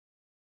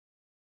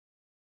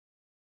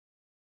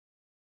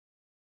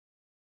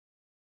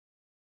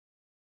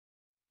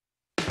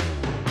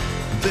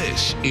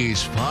This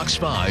is Fox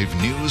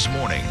 5 News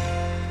Morning.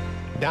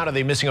 Now to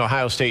the missing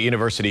Ohio State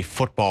University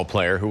football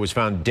player who was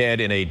found dead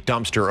in a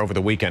dumpster over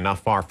the weekend not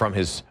far from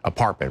his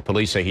apartment.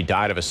 Police say he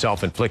died of a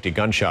self-inflicted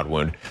gunshot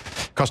wound.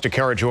 Costa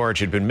Cara George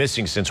had been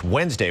missing since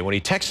Wednesday when he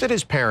texted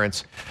his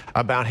parents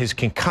about his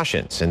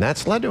concussions, and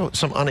that's led to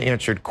some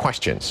unanswered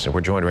questions. So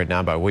we're joined right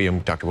now by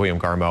Dr. William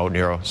Garmoe,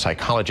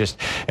 neuropsychologist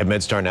at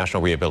MedStar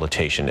National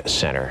Rehabilitation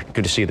Center.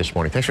 Good to see you this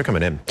morning. Thanks for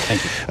coming in.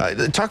 Thank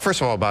you. Talk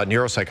first of all about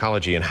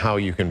neuropsychology and how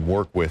you can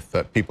work with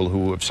people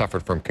who have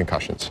suffered from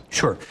concussions.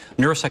 Sure.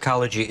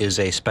 Neuropsychology is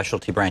a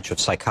specialty branch of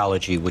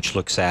psychology which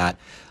looks at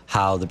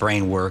how the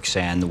brain works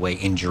and the way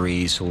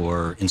injuries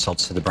or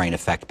insults to the brain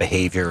affect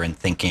behavior and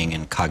thinking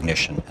and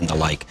cognition and the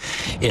like.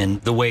 In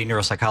the way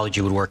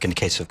neuropsychology would work in the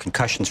case of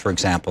concussions, for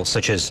example,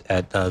 such as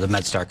at the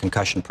MedStar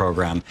concussion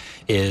program,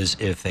 is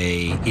if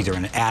either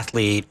an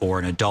athlete or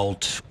an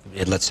adult,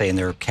 let's say in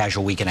their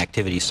casual weekend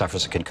activity,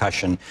 suffers a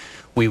concussion,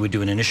 we would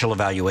do an initial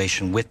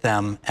evaluation with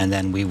them, and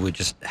then we would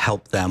just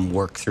help them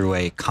work through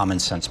a common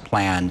sense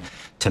plan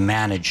to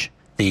manage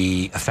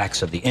the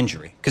effects of the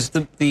injury. Because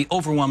the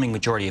overwhelming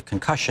majority of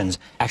concussions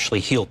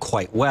actually heal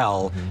quite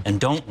well and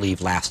don't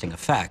leave lasting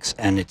effects.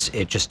 And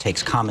it just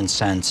takes common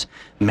sense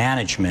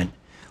management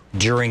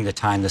during the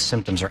time the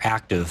symptoms are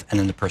active, and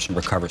then the person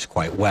recovers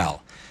quite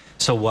well.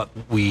 So what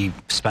we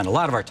spend a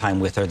lot of our time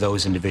with are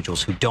those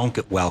individuals who don't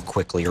get well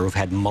quickly or who've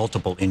had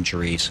multiple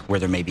injuries where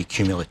there may be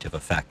cumulative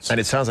effects. And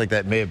it sounds like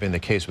that may have been the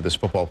case with this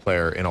football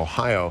player in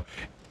Ohio,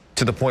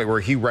 to the point where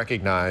he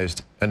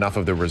recognized enough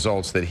of the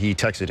results that he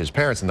texted his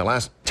parents. And the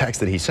last text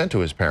that he sent to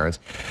his parents,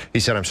 he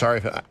said, "I'm sorry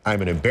if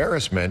I'm an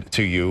embarrassment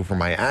to you for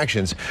my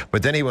actions."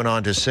 But then he went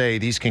on to say,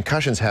 "These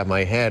concussions have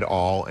my head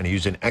all," and he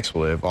used an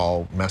expletive,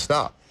 "all messed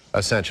up,"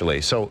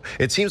 essentially. So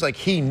it seems like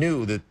he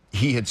knew that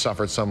he had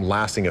suffered some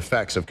lasting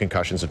effects of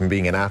concussions from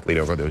being an athlete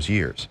over those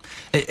years.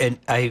 And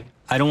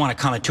I don't want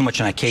to comment too much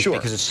on that case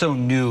because it's so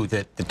new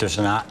that there's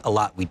not a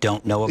lot we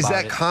don't know about it.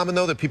 Is that common,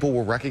 though, that people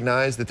will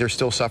recognize that they're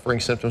still suffering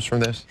symptoms from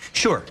this?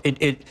 Sure.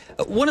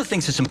 One of the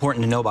things that's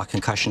important to know about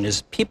concussion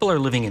is people are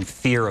living in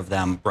fear of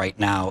them right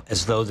now,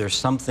 as though there's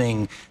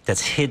something that's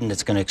hidden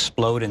that's going to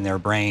explode in their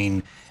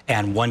brain,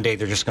 and one day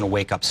they're just going to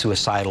wake up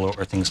suicidal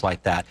or things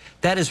like that.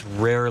 That is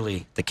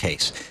rarely the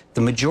case.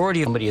 The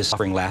majority of somebody is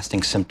suffering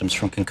lasting symptoms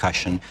from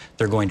concussion,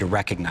 they're going to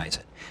recognize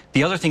it.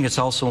 The other thing that's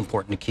also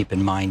important to keep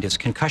in mind is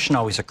concussion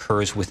always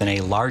occurs within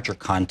a larger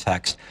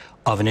context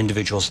of an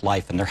individual's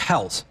life and their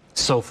health.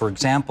 So, for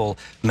example,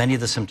 many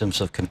of the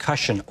symptoms of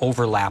concussion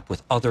overlap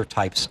with other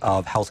types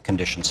of health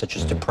conditions, such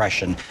as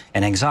depression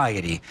and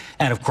anxiety.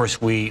 And, of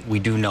course, we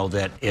do know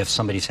that if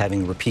somebody's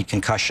having repeat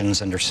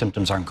concussions and their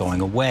symptoms aren't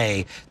going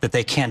away, that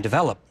they can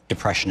develop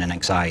depression and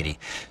anxiety.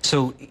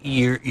 So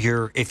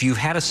if you've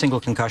had a single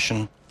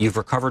concussion, you've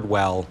recovered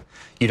well,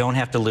 you don't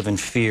have to live in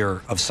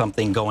fear of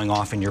something going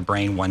off in your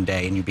brain one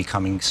day and you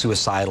becoming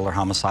suicidal or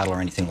homicidal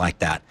or anything like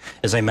that.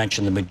 As I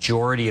mentioned, the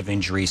majority of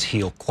injuries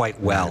heal quite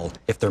well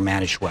if they're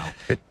managed well.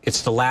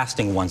 It's the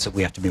lasting ones that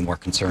we have to be more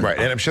concerned about.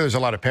 And I'm sure there's a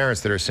lot of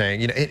parents that are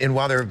saying, and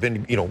while there have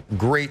been,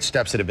 great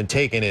steps that have been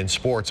taken in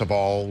sports of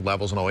all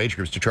levels and all age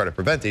groups to try to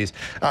prevent these,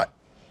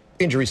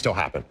 injuries still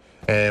happen.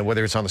 And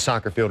whether it's on the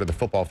soccer field or the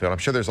football field, I'm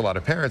sure there's a lot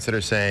of parents that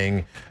are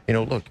saying,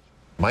 look,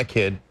 my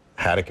kid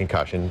had a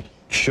concussion.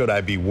 Should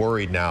I be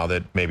worried now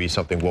that maybe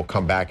something will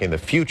come back in the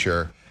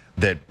future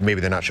that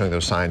maybe they're not showing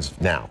those signs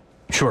now?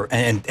 Sure,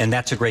 and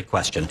that's a great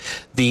question.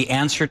 The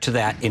answer to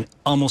that in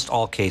almost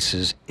all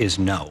cases is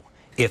no.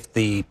 If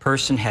the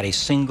person had a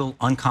single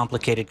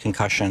uncomplicated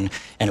concussion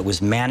and it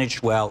was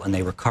managed well and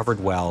they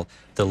recovered well,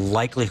 the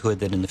likelihood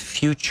that in the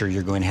future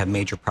you're going to have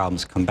major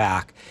problems come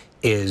back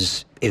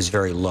is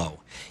very low.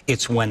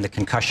 It's when the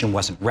concussion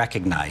wasn't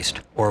recognized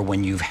or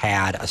when you've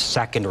had a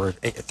second or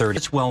a third.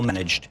 It's well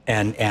managed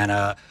and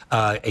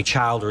a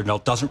child or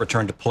adult doesn't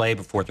return to play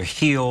before they're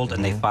healed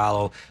and they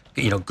follow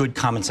good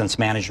common sense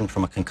management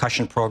from a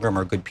concussion program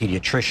or a good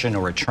pediatrician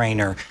or a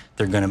trainer,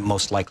 they're going to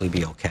most likely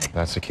be okay.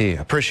 That's the key.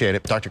 Appreciate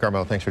it. Dr.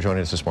 Garmoe, thanks for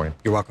joining us this morning.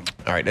 You're welcome.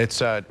 All right,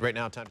 it's right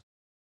now time.